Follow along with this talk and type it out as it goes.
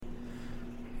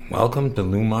Welcome to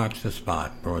Lou Marks The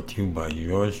Spot, brought to you by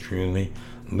yours truly,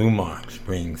 Lou Marks,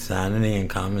 bringing sanity and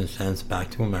common sense back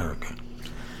to America.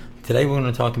 Today we're going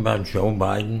to talk about Joe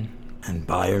Biden and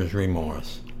buyer's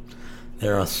remorse.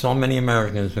 There are so many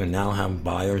Americans who now have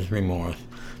buyer's remorse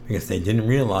because they didn't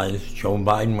realize Joe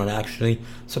Biden would actually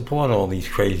support all these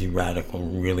crazy, radical,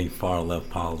 really far-left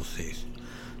policies.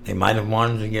 They might have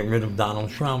wanted to get rid of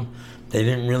Donald Trump. They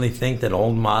didn't really think that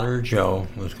old moderate Joe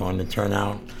was going to turn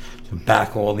out to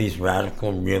back all these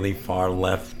radical, really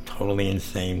far-left, totally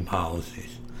insane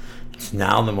policies. It's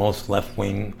now the most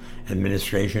left-wing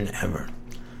administration ever.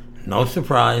 No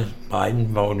surprise, Biden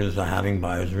voters are having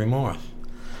buyer's remorse.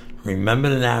 Remember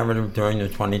the narrative during the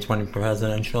 2020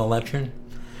 presidential election?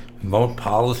 Vote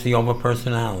policy over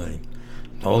personality.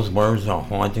 Those words are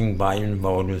haunting Biden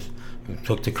voters who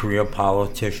took the career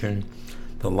politician,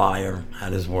 the liar,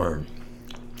 at his word.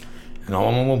 No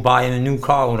one will buy a new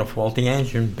car with a faulty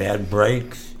engine, bad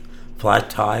brakes, flat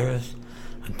tires.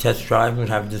 A test driver would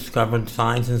have discovered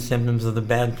signs and symptoms of the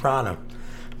bad product.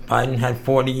 Biden had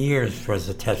 40 years for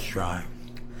his test drive.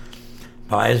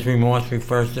 Buyer's remorse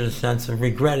refers to the sense of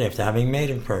regret after having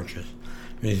made a purchase,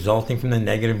 resulting from the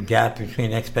negative gap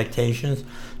between expectations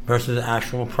versus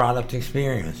actual product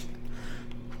experience.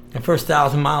 The first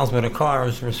 1,000 miles with a car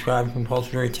is prescribed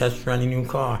compulsory test for any new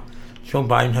car. Joe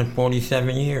Biden had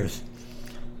 47 years.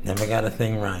 Never got a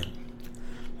thing right.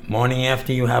 The morning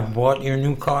after you have bought your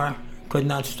new car, could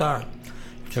not start.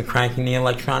 After cranking the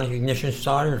electronic ignition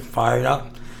starter, it fired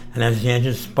up, and as the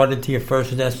engine sputtered to your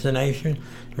first destination,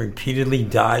 it repeatedly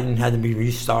died and had to be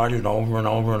restarted over and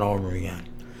over and over again.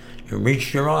 You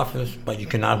reached your office, but you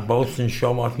cannot boast and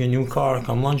show off your new car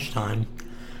come lunchtime.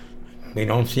 We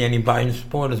don't see any Biden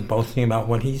supporters boasting about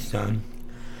what he's done.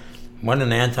 What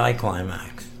an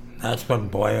anticlimax. That's what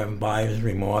buyer's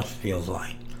remorse feels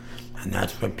like. And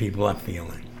that's what people are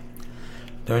feeling.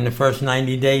 During the first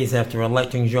 90 days after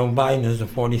electing Joe Biden as the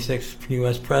 46th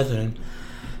U.S. president,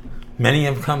 many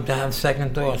have come to have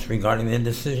second thoughts regarding their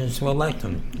decisions to elect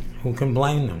him. Who can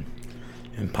blame them?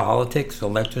 In politics,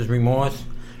 electors' remorse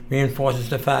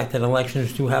reinforces the fact that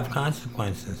elections do have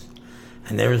consequences,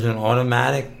 and there is an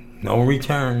automatic, no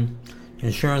return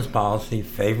insurance policy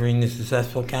favoring the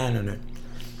successful candidate.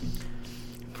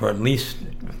 For at least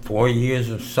 4 years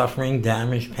of suffering,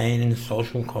 damage, pain, and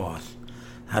social costs.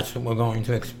 That's what we're going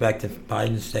to expect if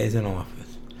Biden stays in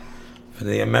office. For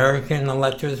the American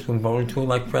electors who voted to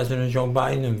elect President Joe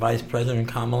Biden and Vice President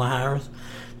Kamala Harris,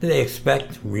 do they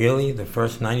expect, really, the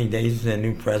first 90 days of their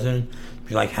new president to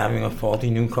be like having a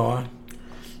faulty new car?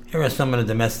 Here are some of the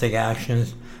domestic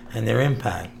actions and their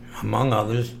impact, among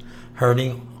others,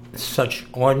 hurting such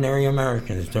ordinary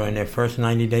Americans during their first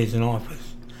 90 days in office.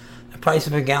 The price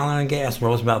of a gallon of gas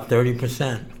rose about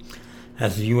 30%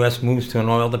 as the U.S. moves to an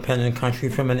oil-dependent country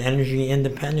from an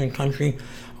energy-independent country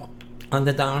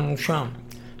under Donald Trump.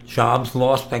 Jobs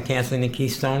lost by canceling the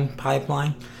Keystone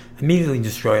Pipeline immediately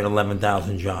destroyed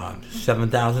 11,000 jobs,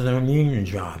 7,000 of them union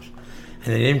jobs,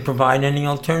 and they didn't provide any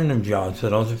alternative jobs for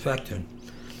those affected.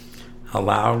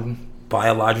 Allowed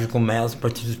biological males to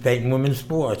participate in women's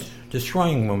sports,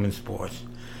 destroying women's sports,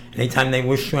 anytime they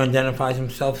wish to identify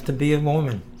themselves to be a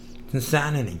woman.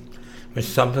 Insanity, which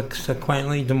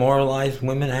subsequently demoralized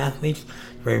women athletes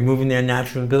for removing their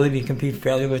natural ability to compete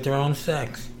fairly with their own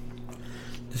sex.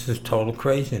 This is total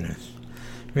craziness.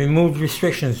 Removed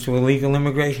restrictions to illegal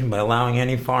immigration by allowing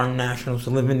any foreign nationals to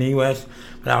live in the U.S.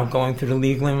 without going through the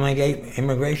legal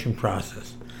immigration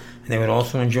process. And they would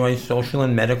also enjoy social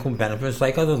and medical benefits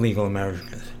like other legal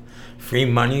Americans. Free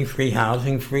money, free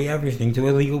housing, free everything to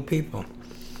illegal people.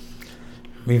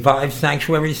 Revive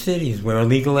sanctuary cities where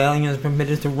illegal aliens are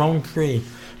permitted to roam free,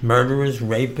 murderers,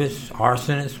 rapists,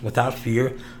 arsonists, without fear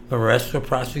of arrest or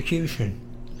prosecution.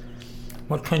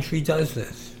 What country does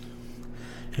this?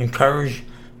 Encourage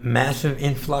massive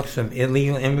influx of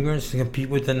illegal immigrants to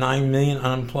compete with the 9 million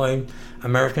unemployed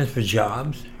Americans for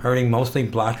jobs, hurting mostly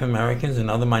black Americans and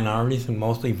other minorities who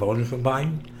mostly voted for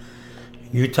Biden.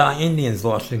 Utah Indians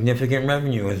lost significant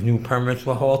revenue as new permits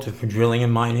were halted for drilling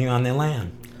and mining on their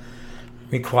land.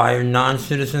 Required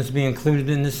non-citizens to be included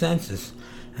in the census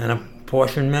and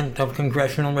apportionment of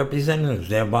congressional representatives,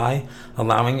 thereby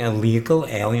allowing illegal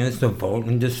aliens to vote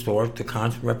and distort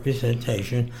the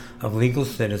representation of legal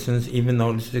citizens, even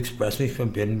though this is expressly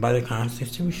forbidden by the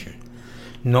Constitution.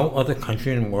 No other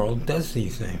country in the world does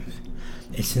these things.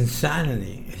 It's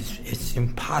insanity. It's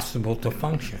impossible to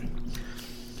function.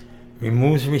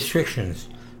 Removes restrictions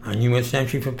on U.S.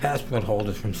 entry for passport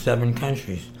holders from 7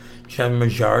 countries, which have a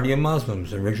majority of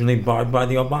Muslims, originally barred by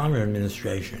the Obama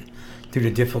administration, due to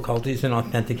difficulties in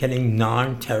authenticating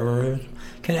non-terrorist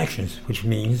connections, which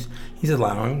means he's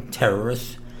allowing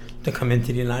terrorists to come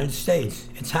into the United States.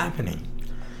 It's happening.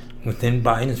 Within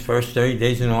Biden's first 30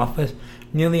 days in office,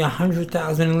 nearly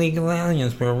 100,000 illegal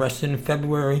aliens were arrested in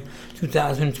February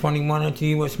 2021 at the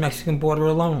U.S.-Mexican border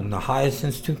alone, the highest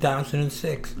since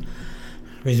 2006,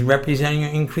 representing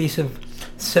an increase of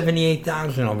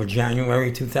 78,000 over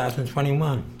January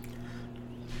 2021.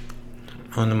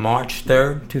 On the March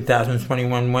 3rd,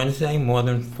 2021 Wednesday, more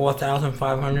than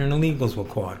 4,500 illegals were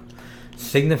caught,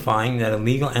 signifying that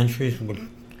illegal entries would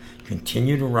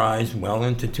continue to rise well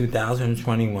into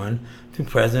 2021 through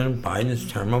President Biden's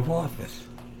term of office.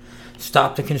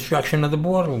 Stop the construction of the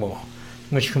border wall,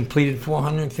 which completed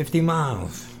 450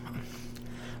 miles,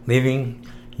 leaving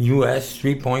U.S.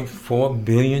 $3.4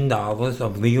 billion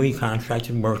of legally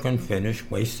contracted work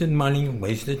unfinished, wasted money,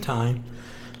 wasted time,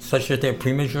 such that their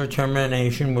premature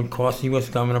termination would cost the U.S.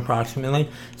 government approximately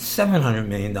 $700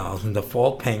 million in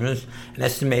default payments, an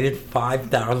estimated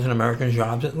 5,000 American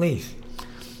jobs at least.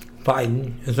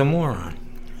 Biden is a moron.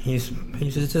 He's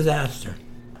a disaster.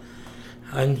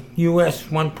 A U.S.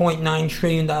 $1.9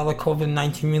 trillion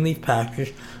COVID-19 relief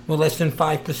package, with less than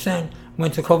 5%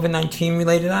 went to COVID-19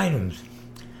 related items.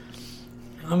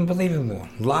 Unbelievable.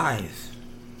 Lies.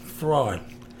 Fraud.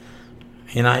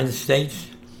 United States,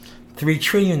 $3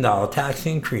 trillion tax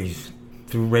increase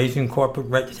through raising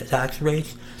corporate tax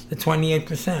rates to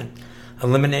 28%,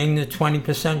 eliminating the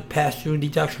 20% pass-through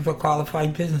deduction for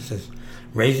qualified businesses,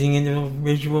 raising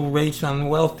individual rates on the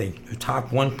wealthy, the top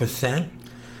 1%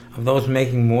 of those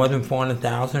making more than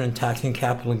 $400,000, and taxing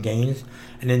capital gains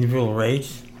and individual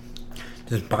rates.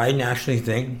 Does Biden actually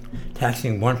think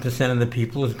taxing 1% of the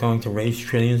people is going to raise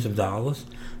trillions of dollars?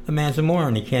 The man's a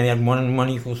moron. He can't add 1 and 1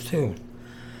 equals 2.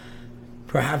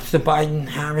 Perhaps the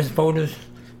Biden-Harris voters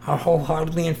are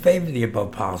wholeheartedly in favor of the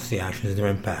above policy actions and their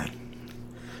impact.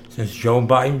 Since Joe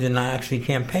Biden did not actually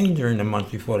campaign during the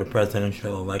months before the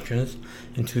presidential elections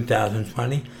in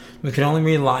 2020, we can only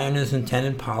rely on his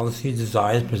intended policy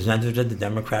desires presented at the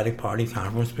Democratic Party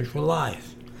conference, which were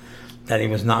lies. That he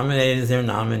was nominated as their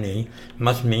nominee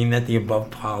must mean that the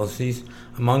above policies,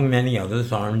 among many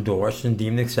others, are endorsed and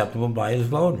deemed acceptable by his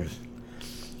voters.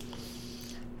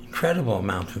 Incredible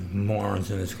amounts of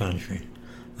morons in this country.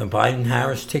 The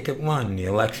Biden-Harris ticket won the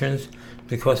elections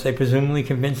because they presumably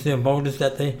convinced their voters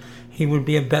that he would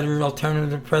be a better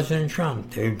alternative to President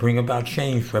Trump. They would bring about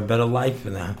change for a better life for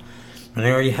them. And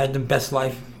they already had the best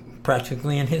life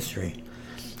practically in history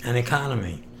and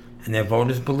economy. And their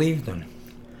voters believed them.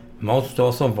 Most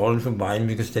also voted for Biden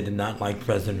because they did not like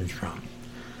President Trump.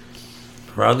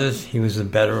 For others, he was the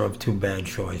better of two bad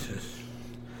choices.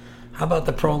 How about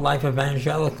the pro-life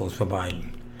evangelicals for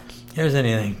Biden? Here's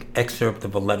an excerpt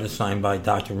of a letter signed by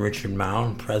Dr. Richard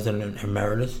Mount, President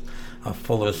Emeritus of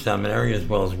Fuller Seminary, as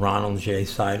well as Ronald J.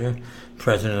 Sider,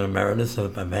 President Emeritus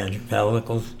of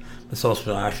Evangelicals for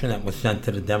Social Action, that was sent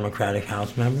to the Democratic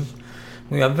House members.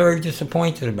 We are very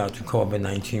disappointed about the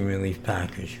COVID-19 relief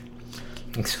package.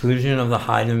 Exclusion of the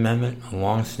Hyde Amendment, a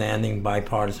long-standing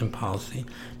bipartisan policy,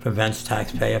 prevents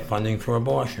taxpayer funding for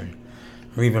abortion.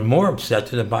 We're even more upset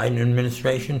that the Biden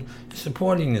administration is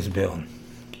supporting this bill.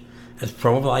 As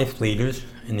pro-life leaders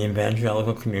in the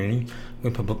evangelical community, we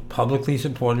publicly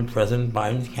supported President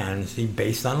Biden's candidacy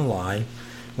based on a lie,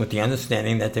 with the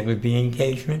understanding that there would be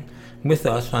engagement with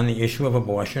us on the issue of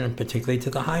abortion, and particularly to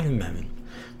the Hyde Amendment.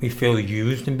 We feel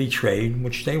used and betrayed,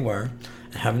 which they were,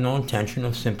 and have no intention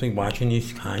of simply watching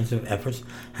these kinds of efforts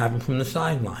happen from the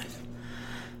sidelines.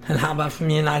 And how about from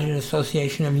the United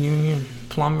Association of Union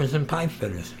Plumbers and Pipe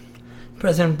Fitters?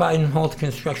 President Biden halted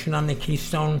construction on the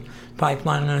Keystone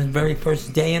Pipeline on his very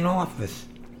first day in office.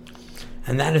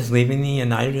 And that is leaving the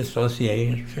United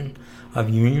Association of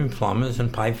Union Plumbers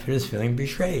and Pipe Fitters feeling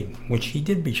betrayed, which he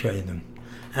did betray them,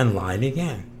 and lied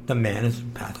again. The man is a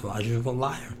pathological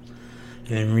liar.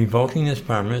 And in revoking this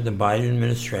permit, the Biden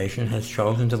administration has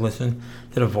chosen to listen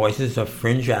to the voices of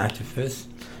fringe activists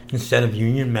instead of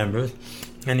union members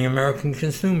and the American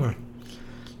consumer.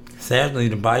 Sadly,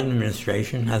 the Biden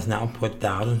administration has now put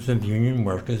thousands of union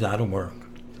workers out of work.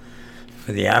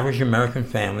 For the average American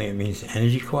family, it means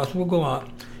energy costs will go up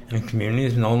and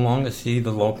communities no longer see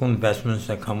the local investments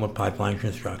that come with pipeline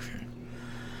construction.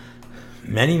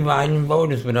 Many Biden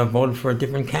voters would have voted for a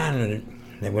different candidate.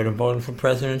 They would have voted for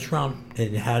President Trump. They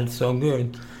had it so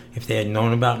good if they had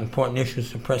known about important issues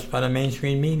suppressed by the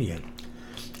mainstream media.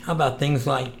 How about things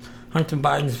like Hunter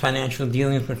Biden's financial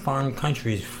dealings with foreign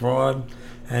countries, fraud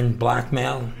and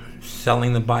blackmail,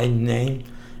 selling the Biden name,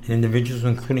 and individuals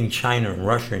including China,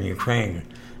 Russia, and Ukraine?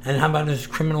 And how about his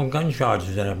criminal gun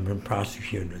charges that have been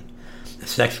prosecuted? The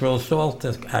sexual assault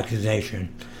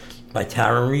accusation by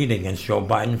Tara Reid against Joe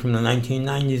Biden from the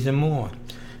 1990s and more.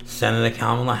 Senator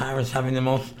Kamala Harris having the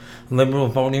most liberal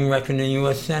voting record in the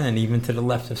U.S. Senate, even to the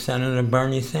left of Senator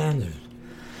Bernie Sanders.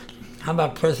 How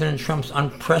about President Trump's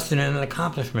unprecedented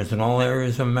accomplishments in all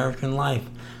areas of American life?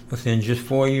 Within just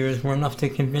 4 years were enough to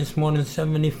convince more than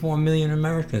 74 million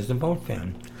Americans to vote for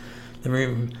him.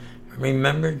 They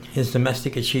remembered his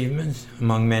domestic achievements,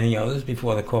 among many others,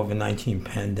 before the COVID-19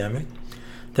 pandemic.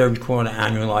 Third quarter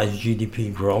annualized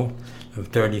GDP growth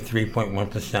of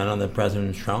 33.1% under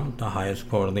President Trump, the highest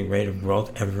quarterly rate of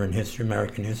growth ever in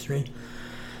American history.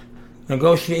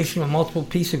 Negotiation of multiple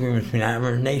peace agreements between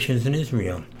Arab nations and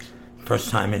Israel, first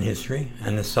time in history,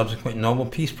 and the subsequent Nobel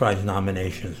Peace Prize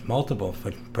nominations, multiple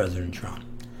for President Trump.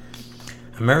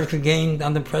 America gained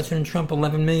under President Trump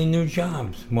 11 million new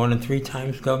jobs, more than 3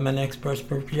 times government experts'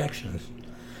 projections.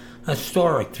 A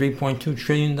historic $3.2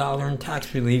 trillion in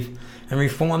tax relief, and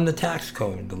reformed the tax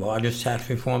code, the largest tax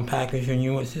reform package in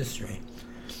U.S. history,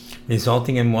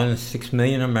 resulting in more than 6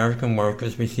 million American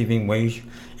workers receiving wage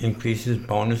increases,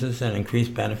 bonuses, and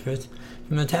increased benefits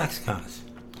from the tax cuts.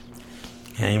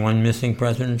 Anyone missing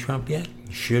President Trump yet?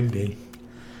 Should be.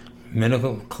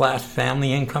 Middle-class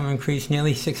family income increased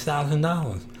nearly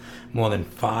 $6,000, more than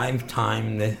 5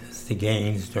 times the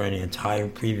gains during the entire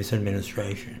previous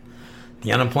administration.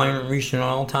 The unemployment reached an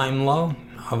all-time low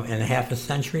in half a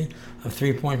century of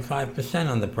 3.5%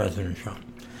 under President Trump.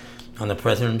 Under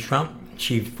President Trump,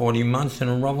 achieved 40 months in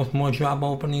a row with more job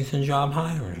openings and job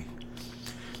hiring.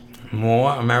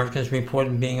 More Americans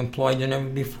reported being employed than ever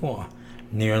before.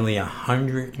 Nearly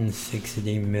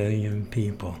 160 million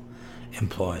people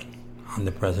employed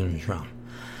under President Trump.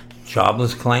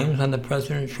 Jobless claims under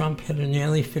President Trump hit a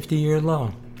nearly 50-year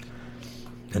low.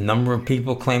 The number of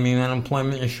people claiming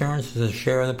unemployment insurance as a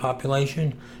share of the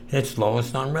population hit its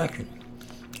lowest on record.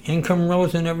 Income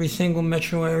rose in every single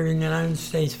metro area in the United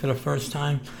States for the first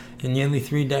time in nearly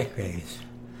 3 decades.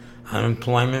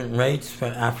 Unemployment rates for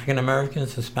African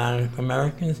Americans, Hispanic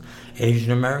Americans,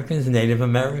 Asian Americans, Native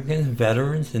Americans,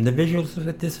 veterans, individuals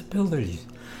with disabilities,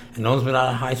 and those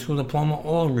without a high school diploma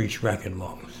all reached record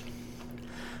lows.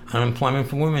 Unemployment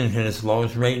for women hit its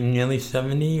lowest rate in nearly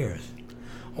 70 years.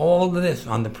 All of this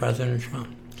under President Trump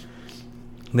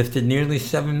lifted nearly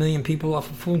 7 million people off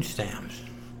of food stamps.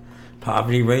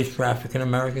 Poverty rates for African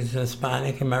Americans and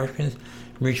Hispanic Americans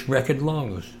reached record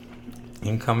lows.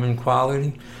 Income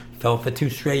inequality fell for 2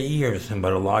 straight years, and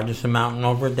by the largest amount in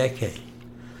over a decade.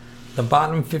 The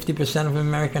bottom 50% of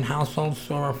American households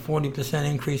saw a 40%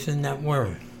 increase in net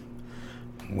worth.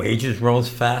 Wages rose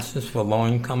fastest for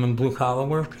low-income and blue-collar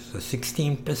workers, a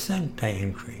 16% pay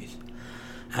increase.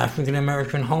 African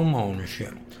American home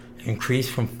ownership increased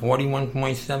from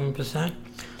 41.7%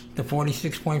 to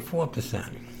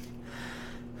 46.4%.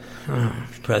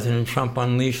 President Trump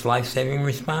unleashed life-saving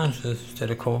responses to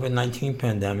the COVID-19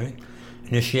 pandemic,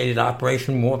 initiated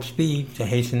Operation Warp Speed to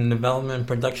hasten the development and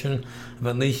production of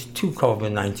at least 2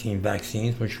 COVID-19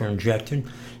 vaccines, which were injected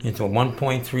into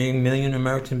 1.3 million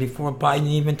Americans before Biden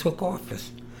even took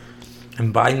office.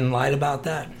 And Biden lied about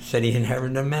that, said he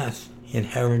inherited a mess. He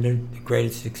inherited the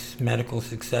greatest medical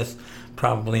success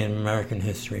probably in American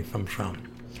history from Trump.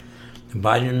 The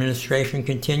Biden administration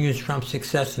continues Trump's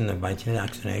success in the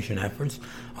vaccination efforts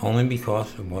only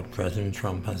because of what President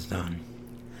Trump has done.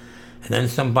 And then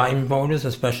some Biden voters,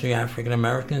 especially African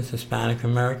Americans, Hispanic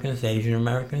Americans, Asian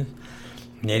Americans,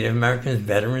 Native Americans,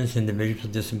 veterans, individuals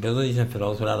with disabilities, and for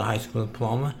those without a high school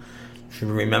diploma, should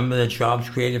remember that jobs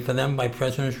created for them by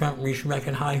President Trump reached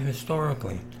record high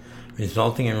historically,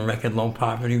 resulting in record low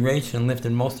poverty rates and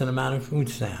lifted most of the amount of food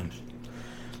stamps.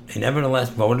 They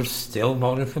nevertheless still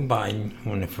voted for Biden,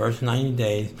 who in the first 90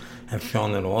 days have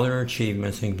shown that all their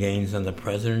achievements and gains under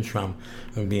President Trump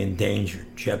would be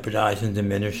endangered, jeopardized, and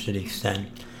diminished to the extent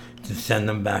to send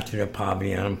them back to their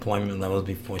poverty and unemployment levels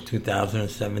before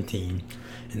 2017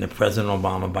 in the President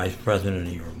Obama vice president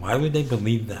era. Why would they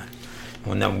believe that?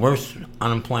 When the worst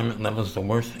unemployment levels, the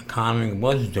worst economy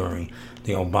was during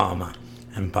the Obama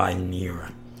and Biden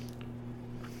era.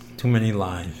 Too many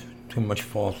lies, too much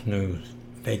false news,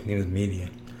 fake news media.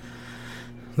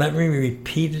 Let me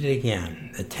repeat it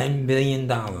again. The $10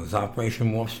 billion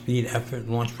Operation Warp Speed effort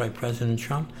launched by President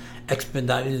Trump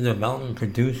expedited the development and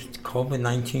produced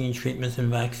COVID-19 treatments and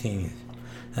vaccines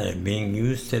that are being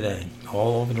used today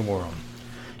all over the world.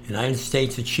 The United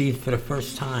States achieved for the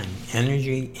first time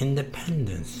energy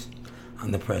independence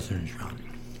under President Trump.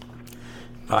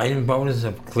 Biden voters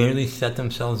have clearly set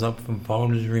themselves up for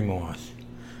voters' remorse.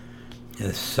 It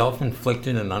is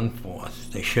self-inflicted and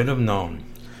unforced. They should have known,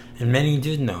 and many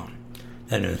did know,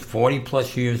 that in his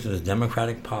 40-plus years as a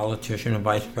Democratic politician and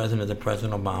vice president to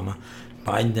President Obama,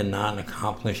 Biden did not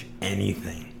accomplish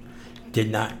anything. did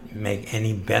not make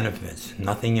any benefits,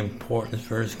 nothing important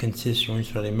for his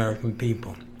constituents or the American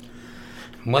people.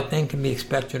 What then can be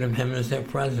expected of him as their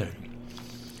president?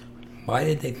 Why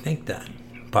did they think that?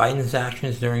 Biden's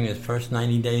actions during his first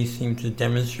 90 days seem to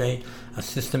demonstrate a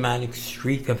systematic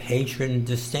streak of hatred and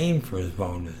disdain for his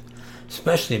voters,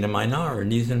 especially the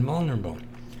minorities and vulnerable.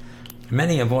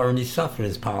 Many have already suffered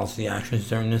his policy actions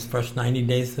during his first 90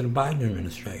 days of the Biden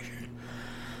administration.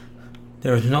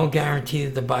 There is no guarantee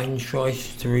that the Biden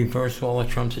choice to reverse all of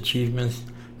Trump's achievements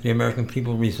for the American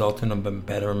people result in a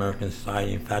better American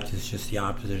society. In fact, it's just the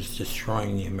opposite. It's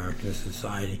destroying the American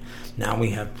society. Now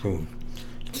we have proof.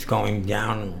 It's going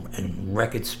down at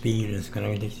record speed, and it's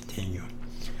going to continue.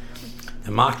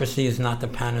 Democracy is not the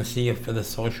panacea for the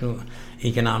social,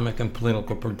 economic, and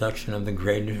political production of the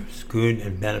greatest good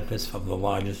and benefits of the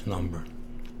largest number.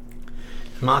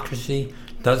 Democracy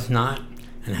does not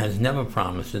and has never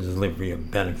promised the delivery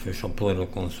of beneficial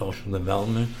political and social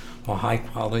development or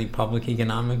high-quality public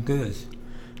economic goods.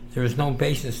 There is no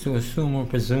basis to assume or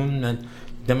presume that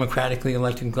democratically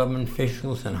elected government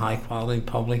officials and high-quality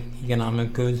public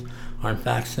economic goods are in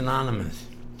fact synonymous.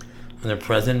 Under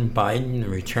President Biden, the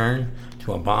return to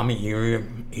Obama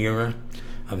era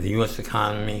of the U.S.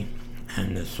 economy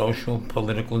and the social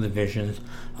political divisions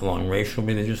along racial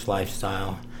religious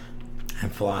lifestyle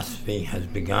and philosophy has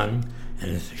begun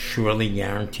and is surely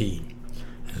guaranteed.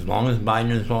 As long as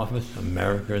Biden is in office,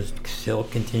 America is still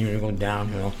continuing to go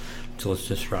downhill to its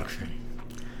destruction,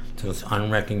 till it's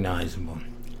unrecognizable.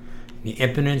 The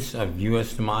impotence of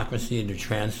U.S. democracy to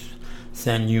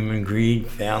transcend human greed,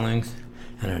 failings,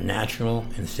 and a natural,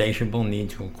 insatiable need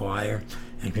to acquire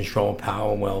and control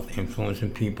power, wealth, influence,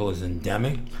 and people is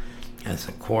endemic and it's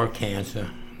a core cancer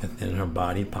within her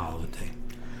body politic.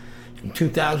 In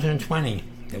 2020,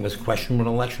 there was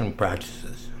questionable election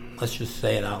practices. Let's just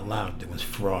say it out loud. It was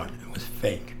fraud. It was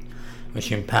fake,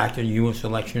 which impacted U.S.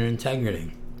 election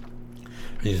integrity,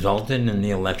 resulted in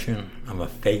the election of a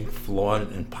fake,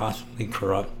 flawed, and possibly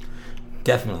corrupt,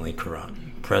 definitely corrupt,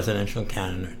 presidential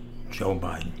candidate, Joe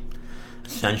Biden.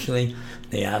 Essentially,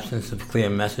 the absence of clear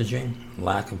messaging,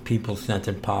 lack of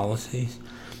people-centered policies,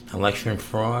 election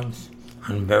frauds,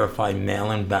 unverified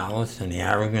mail-in ballots, and the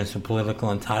arrogance of political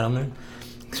entitlement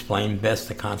explain best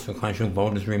the consequential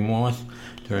voters' remorse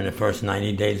during the first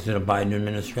 90 days of the Biden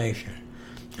administration,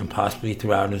 and possibly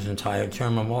throughout his entire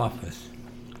term of office,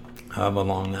 however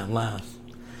long that lasts.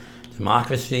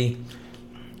 Democracy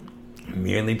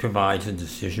merely provides a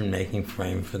decision-making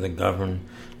frame for the governed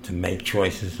to make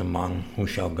choices among who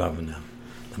shall govern them.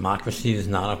 Democracy is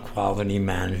not a quality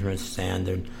management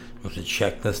standard with a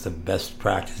checklist of best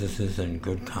practices and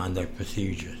good conduct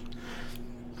procedures.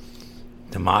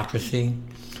 Democracy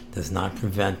does not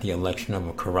prevent the election of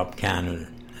a corrupt candidate,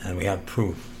 and we have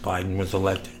proof. Biden was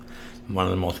elected, one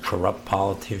of the most corrupt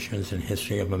politicians in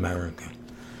history of America.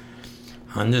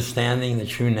 Understanding the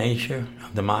true nature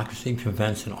of democracy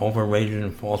prevents an overrated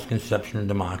and false conception of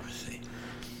democracy.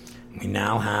 We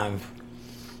now have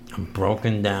a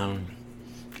broken down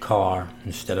car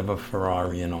instead of a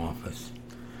Ferrari in office.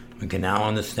 We can now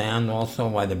understand also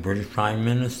why the British Prime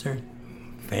Minister,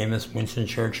 famous Winston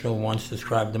Churchill, once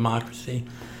described democracy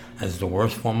as the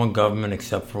worst form of government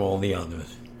except for all the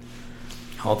others.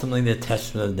 Ultimately, the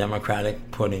test of the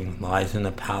democratic pudding lies in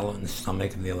the palate and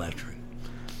stomach of the electorate.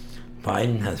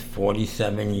 Biden has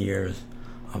 47 years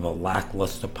of a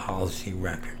lackluster policy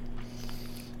record.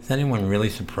 Is anyone really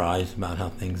surprised about how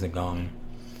things are going?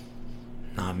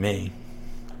 Not me.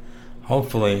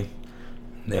 Hopefully,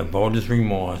 their voters'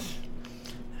 remorse,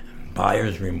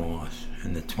 buyers' remorse,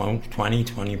 in the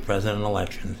 2020 president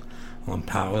elections will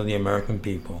empower the American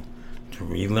people to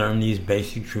relearn these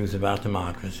basic truths about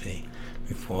democracy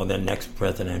before their next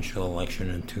presidential election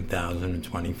in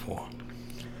 2024.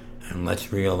 And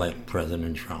let's re-elect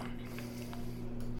President Trump.